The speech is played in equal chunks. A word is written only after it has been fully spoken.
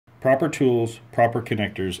Proper tools, proper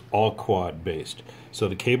connectors, all quad based. So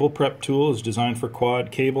the cable prep tool is designed for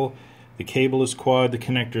quad cable, the cable is quad, the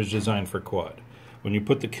connector is designed for quad. When you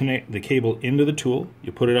put the cable into the tool,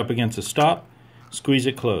 you put it up against a stop, squeeze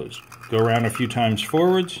it closed. Go around a few times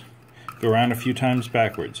forwards, go around a few times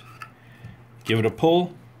backwards. Give it a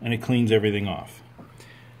pull, and it cleans everything off.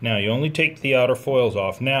 Now you only take the outer foils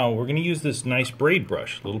off. Now we're going to use this nice braid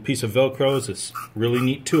brush. A little piece of Velcro is this really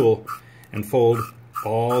neat tool, and fold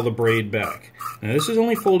all the braid back. Now this is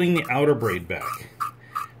only folding the outer braid back.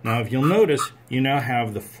 Now if you'll notice, you now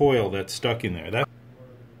have the foil that's stuck in there.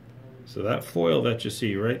 So that foil that you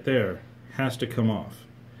see right there has to come off.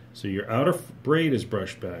 So your outer braid is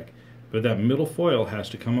brushed back, but that middle foil has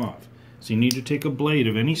to come off. So you need to take a blade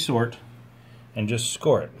of any sort and just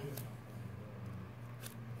score it.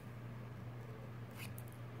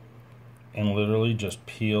 And literally just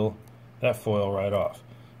peel that foil right off.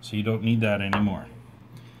 So you don't need that anymore.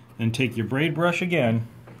 Then take your braid brush again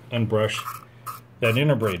and brush that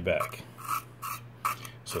inner braid back.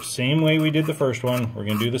 So same way we did the first one, we're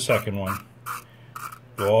going to do the second one.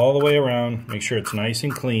 Go all the way around, make sure it's nice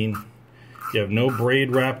and clean. You have no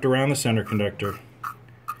braid wrapped around the center conductor.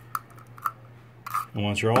 And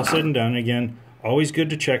once you're all said and done, again, always good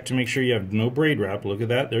to check to make sure you have no braid wrap. Look at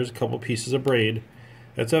that, there's a couple pieces of braid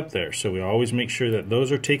that's up there. So we always make sure that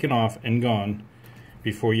those are taken off and gone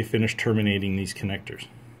before you finish terminating these connectors.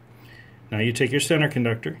 Now you take your center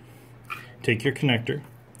conductor, take your connector,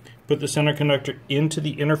 put the center conductor into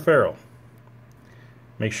the inner ferrule.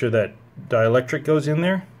 Make sure that dielectric goes in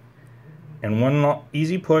there, and one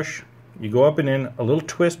easy push, you go up and in, a little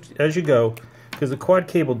twist as you go, because the quad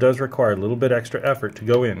cable does require a little bit extra effort to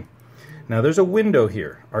go in. Now there's a window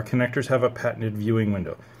here. Our connectors have a patented viewing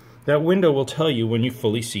window. That window will tell you when you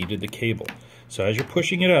fully seated the cable. So as you're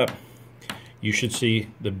pushing it up, you should see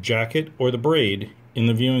the jacket or the braid in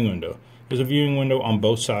the viewing window. There's a viewing window on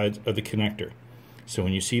both sides of the connector. So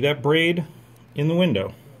when you see that braid in the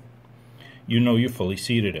window, you know you fully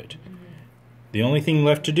seated it. The only thing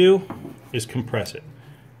left to do is compress it.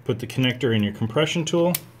 Put the connector in your compression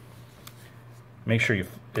tool, make sure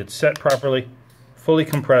it's set properly, fully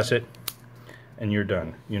compress it, and you're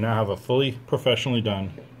done. You now have a fully professionally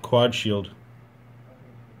done quad shield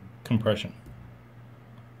compression.